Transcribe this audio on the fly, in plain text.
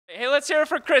Hey, let's hear it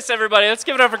for Chris, everybody. Let's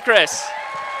give it up for Chris.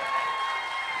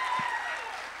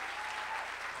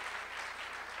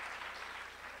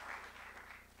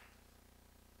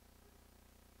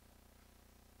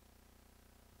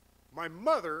 My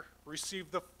mother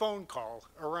received the phone call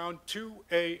around 2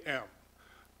 a.m.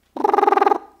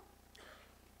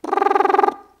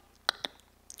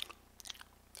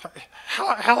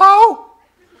 Hello?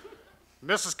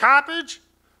 Mrs. Coppage?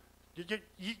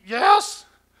 Yes?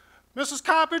 Mrs.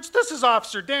 Coppage, this is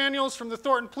Officer Daniels from the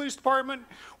Thornton Police Department.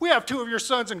 We have two of your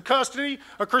sons in custody,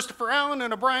 a Christopher Allen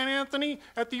and a Brian Anthony,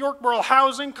 at the Yorkboro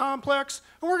Housing Complex,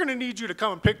 and we're going to need you to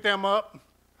come and pick them up.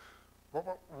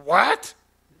 What?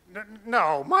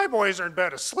 No, my boys are in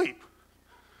bed asleep.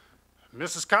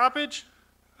 Mrs. Coppage?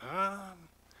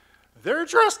 They're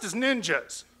dressed as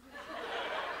ninjas.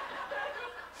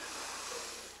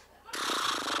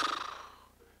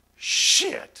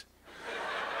 Shit.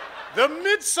 The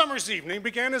midsummer's evening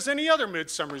began as any other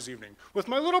midsummer's evening, with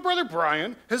my little brother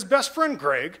Brian, his best friend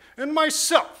Greg, and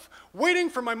myself, waiting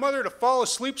for my mother to fall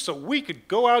asleep so we could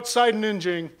go outside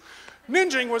ninjing.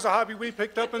 Ninjing was a hobby we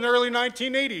picked up in the early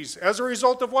 1980s as a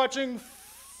result of watching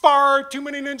far too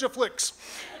many ninja flicks.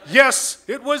 Yes,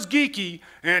 it was geeky,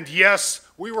 and yes,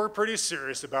 we were pretty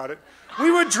serious about it.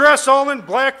 We would dress all in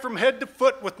black from head to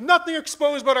foot with nothing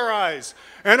exposed but our eyes.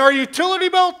 And our utility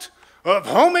belt of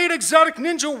homemade exotic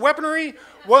ninja weaponry,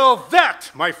 well, that,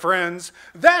 my friends,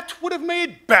 that would have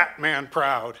made Batman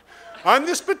proud. On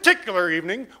this particular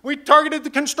evening, we targeted the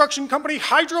construction company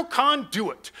Hydro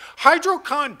Conduit. Hydro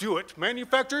Conduit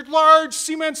manufactured large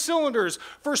cement cylinders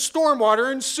for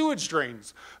stormwater and sewage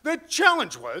drains. The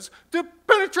challenge was to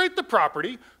penetrate the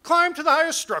property, climb to the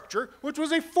highest structure, which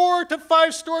was a 4 to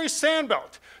 5 story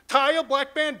sandbelt, tie a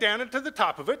black bandana to the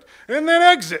top of it, and then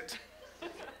exit.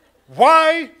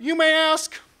 Why, you may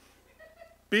ask?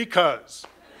 Because.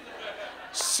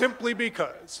 Simply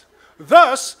because.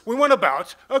 Thus, we went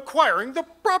about acquiring the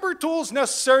proper tools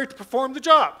necessary to perform the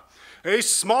job. A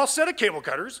small set of cable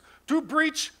cutters to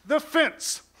breach the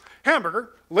fence.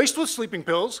 Hamburger laced with sleeping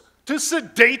pills to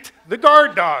sedate the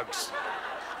guard dogs.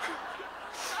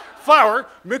 Flour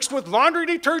mixed with laundry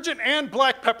detergent and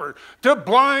black pepper to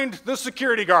blind the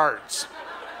security guards.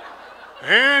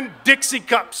 And Dixie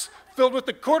cups filled with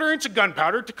a 1/4 inch of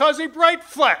gunpowder to cause a bright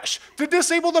flash to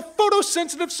disable the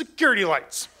photosensitive security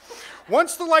lights.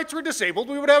 Once the lights were disabled,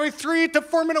 we would have a 3 to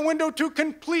 4 minute window to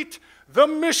complete the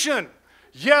mission.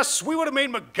 Yes, we would have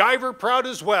made MacGyver proud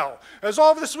as well, as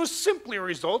all of this was simply a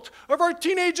result of our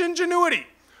teenage ingenuity.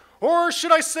 Or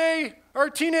should I say, our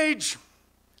teenage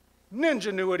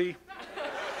ninjanuity.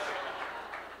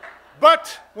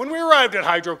 But when we arrived at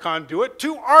Hydro Conduit,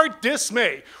 to our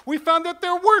dismay, we found that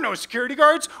there were no security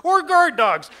guards or guard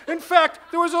dogs. In fact,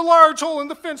 there was a large hole in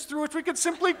the fence through which we could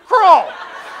simply crawl.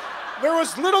 There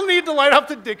was little need to light up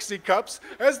the Dixie cups,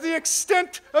 as the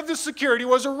extent of the security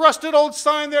was a rusted old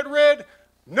sign that read,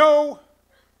 "No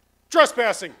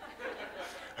trespassing."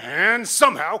 And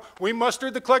somehow, we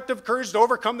mustered the collective courage to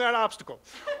overcome that obstacle.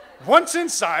 Once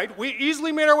inside, we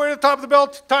easily made our way to the top of the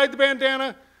belt, tied the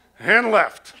bandana, and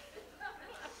left.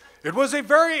 It was a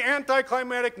very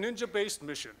anticlimactic ninja-based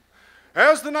mission.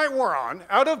 As the night wore on,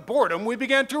 out of boredom, we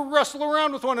began to wrestle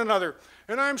around with one another.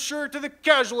 And I'm sure to the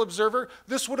casual observer,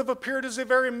 this would have appeared as a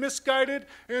very misguided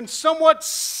and somewhat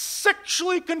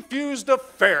sexually confused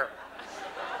affair.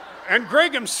 And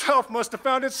Greg himself must have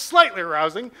found it slightly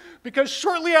arousing, because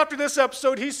shortly after this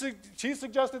episode, he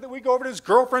suggested that we go over to his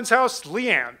girlfriend's house,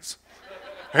 Leanne's.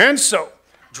 And so,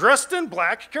 dressed in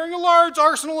black, carrying a large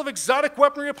arsenal of exotic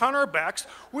weaponry upon our backs,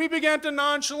 we began to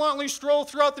nonchalantly stroll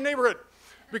throughout the neighborhood.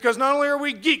 Because not only are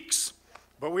we geeks,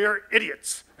 but we are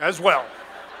idiots as well.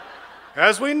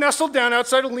 As we nestled down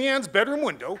outside of Leanne's bedroom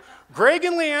window, Greg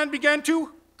and Leanne began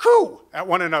to coo at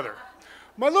one another.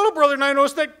 My little brother and I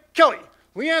noticed that Kelly,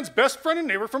 Leanne's best friend and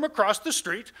neighbor from across the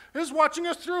street, is watching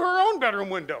us through her own bedroom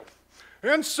window.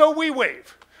 And so we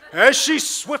wave, as she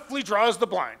swiftly draws the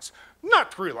blinds,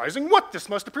 not realizing what this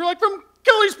must appear like from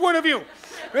Kelly's point of view,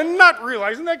 and not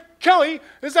realizing that Kelly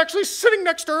is actually sitting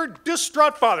next to her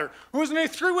distraught father, who is in a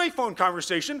 3-way phone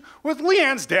conversation with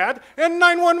Leanne's dad and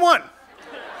 911.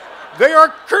 They are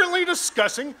currently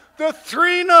discussing the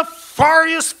 3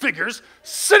 nefarious figures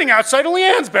sitting outside of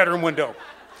Leanne's bedroom window.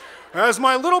 As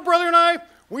my little brother and I,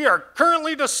 we are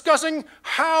currently discussing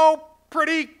how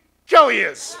pretty Kelly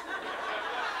is.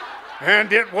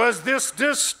 And it was this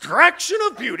distraction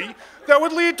of beauty that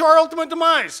would lead to our ultimate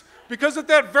demise. Because at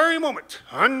that very moment,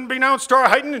 unbeknownst to our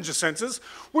heightened ninja senses,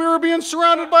 we were being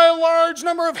surrounded by a large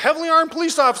number of heavily armed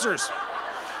police officers.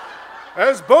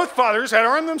 As both fathers had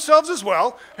armed themselves as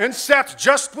well and sat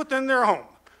just within their home.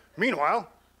 Meanwhile,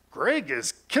 Greg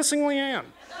is kissing Leanne.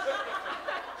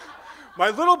 My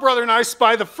little brother and I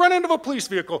spy the front end of a police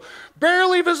vehicle,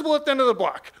 barely visible at the end of the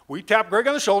block. We tap Greg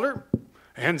on the shoulder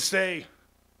and say,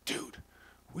 dude,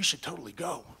 we should totally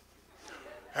go.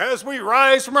 As we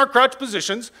rise from our crouched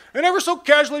positions and ever so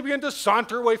casually begin to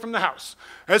saunter away from the house.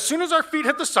 As soon as our feet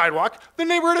hit the sidewalk, the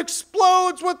neighborhood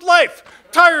explodes with life.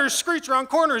 Tires screech around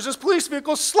corners as police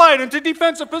vehicles slide into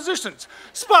defensive positions.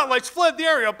 Spotlights flood the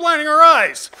area, blinding our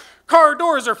eyes. Car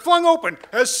doors are flung open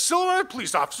as silhouetted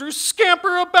police officers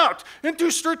scamper about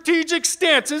into strategic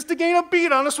stances to gain a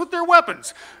beat on us with their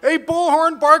weapons. A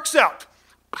bullhorn barks out.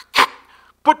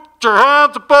 Put your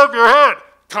hands above your head.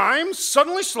 Time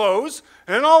suddenly slows,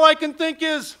 and all I can think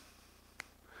is,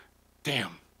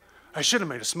 damn, I should have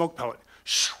made a smoke pellet.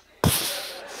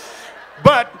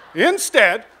 But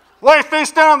instead, lay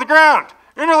face down on the ground.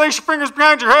 Interlace your fingers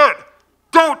behind your head.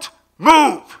 Don't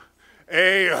move.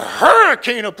 A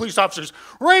hurricane of police officers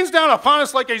rains down upon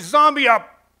us like a zombie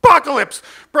apocalypse,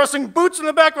 pressing boots in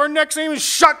the back of our necks, aiming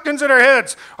shotguns at our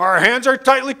heads. Our hands are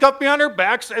tightly cupped behind our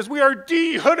backs as we are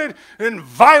de-hooded and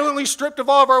violently stripped of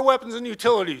all of our weapons and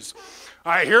utilities.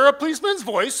 I hear a policeman's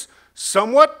voice,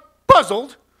 somewhat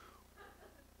puzzled.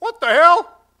 What the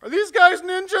hell? Are these guys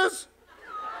ninjas?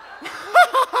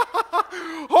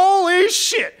 Holy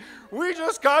shit, we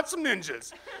just caught some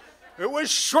ninjas. It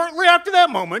was shortly after that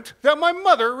moment that my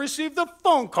mother received the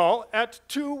phone call at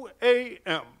 2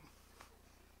 a.m.